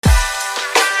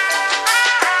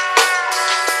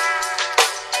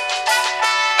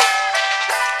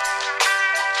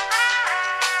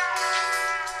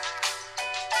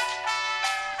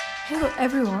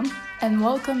everyone, and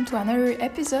welcome to another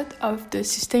episode of the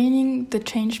Sustaining the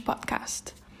Change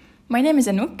podcast. My name is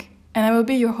Anouk, and I will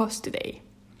be your host today.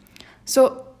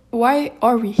 So, why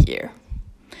are we here?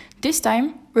 This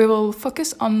time, we will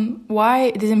focus on why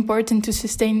it is important to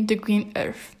sustain the green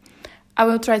earth. I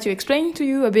will try to explain to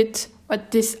you a bit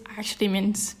what this actually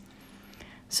means.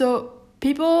 So,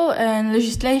 people and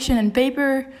legislation and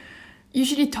paper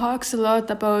usually talks a lot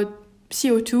about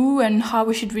CO2 and how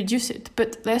we should reduce it,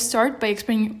 but let's start by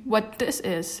explaining what this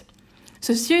is.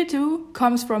 So CO2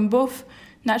 comes from both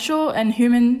natural and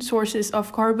human sources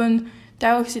of carbon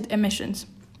dioxide emissions.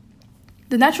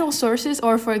 The natural sources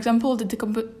are, for example, the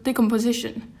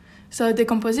decomposition. So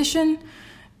decomposition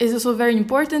is also very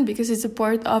important because it's a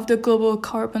part of the global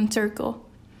carbon circle.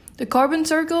 The carbon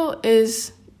circle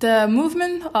is the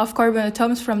movement of carbon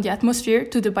atoms from the atmosphere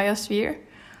to the biosphere,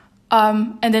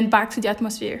 and then back to the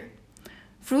atmosphere.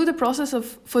 Through the process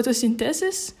of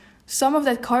photosynthesis, some of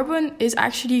that carbon is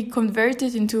actually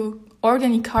converted into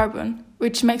organic carbon,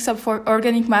 which makes up for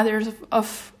organic matter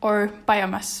of our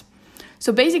biomass.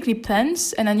 So basically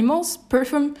plants and animals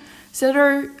perform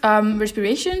cellular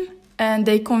respiration, and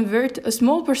they convert a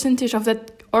small percentage of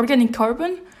that organic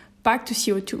carbon back to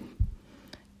CO2.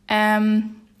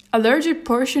 A larger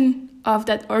portion of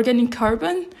that organic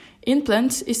carbon in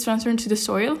plants is transferred to the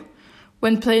soil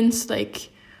when plants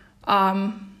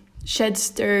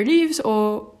sheds their leaves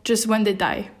or just when they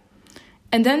die.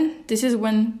 And then this is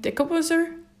when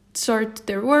decomposers start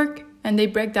their work and they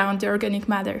break down the organic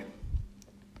matter.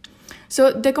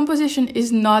 So decomposition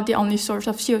is not the only source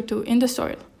of CO2 in the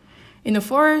soil. In a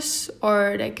forest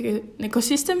or like an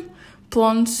ecosystem,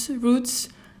 plants, roots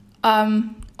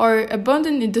are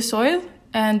abundant in the soil,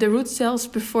 and the root cells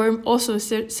perform also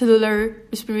cellular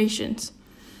respirations.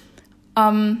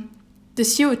 The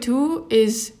CO2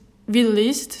 is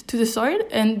released to the soil,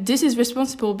 and this is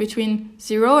responsible between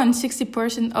 0 and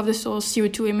 60% of the soil's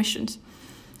CO2 emissions.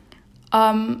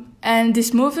 And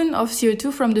this movement of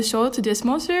CO2 from the soil to the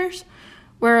atmosphere,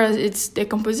 whereas its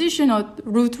decomposition or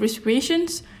root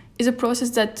respirations, is a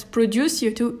process that produces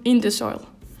CO2 in the soil.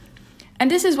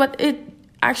 And this is what it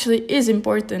actually is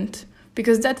important,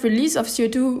 because that release of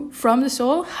CO2 from the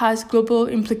soil has global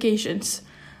implications.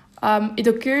 It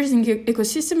occurs in the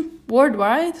ecosystem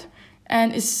worldwide,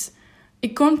 and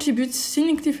it contributes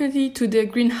significantly to the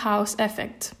greenhouse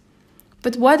effect.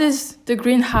 But what is the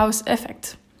greenhouse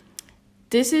effect?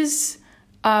 This is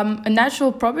a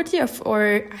natural property of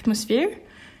our atmosphere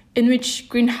in which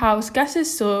greenhouse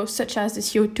gases, such as the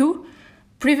CO2,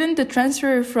 prevent the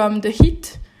transfer from the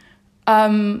heat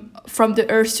from the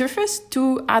Earth's surface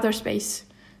to outer space.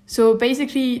 So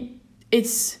basically,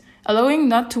 it's allowing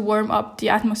not to warm up the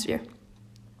atmosphere.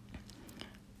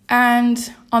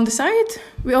 And on the side,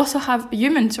 we also have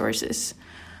human sources.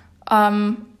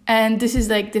 And this is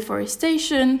like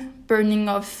deforestation, burning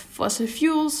of fossil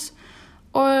fuels,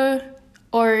 or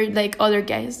like other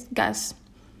gas.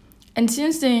 And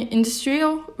since the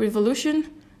Industrial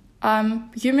Revolution,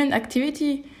 human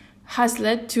activity has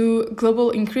led to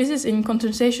global increases in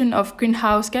concentration of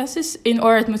greenhouse gases in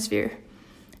our atmosphere.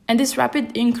 And this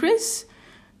rapid increase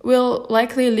will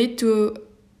likely lead to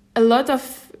a lot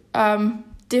of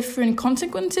different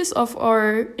consequences of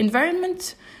our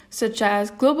environment, such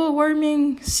as global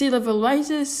warming, sea level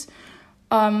rises,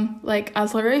 like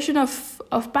alteration of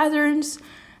patterns,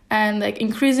 and like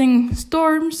increasing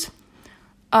storms.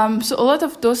 So a lot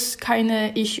of those kind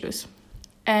of issues.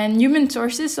 And human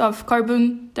sources of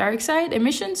carbon dioxide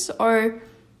emissions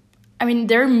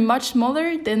they're much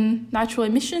smaller than natural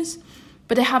emissions,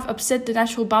 but they have upset the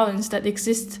natural balance that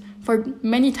exists for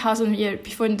many thousand years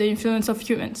before the influence of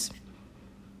humans.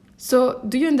 So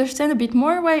do you understand a bit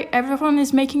more why everyone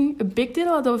is making a big deal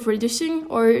out of reducing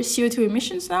our CO2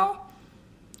 emissions now?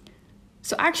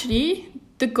 So actually,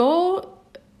 the goal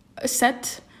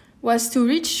set was to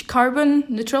reach carbon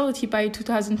neutrality by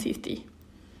 2050.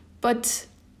 But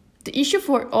the issue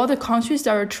for all the countries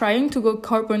that are trying to go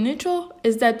carbon neutral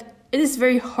is that it is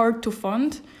very hard to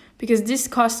fund, because this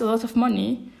costs a lot of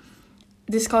money,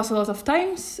 this costs a lot of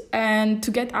time, and to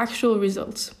get actual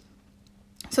results.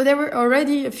 So there were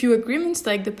already a few agreements,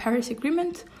 like the Paris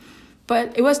Agreement,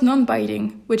 but it was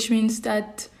non-binding, which means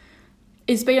that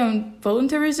it's based on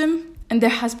voluntarism, and there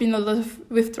has been a lot of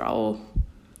withdrawal.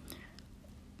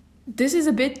 This is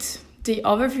a bit the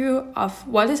overview of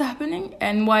what is happening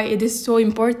and why it is so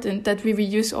important that we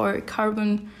reduce our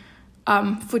carbon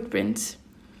footprint.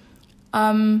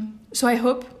 So I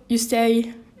hope you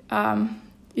stay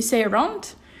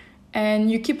around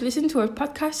and you keep listening to our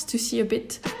podcast to see a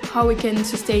bit how we can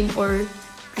sustain our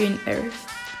green earth.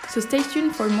 So stay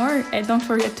tuned for more, and don't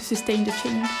forget to sustain the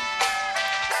change.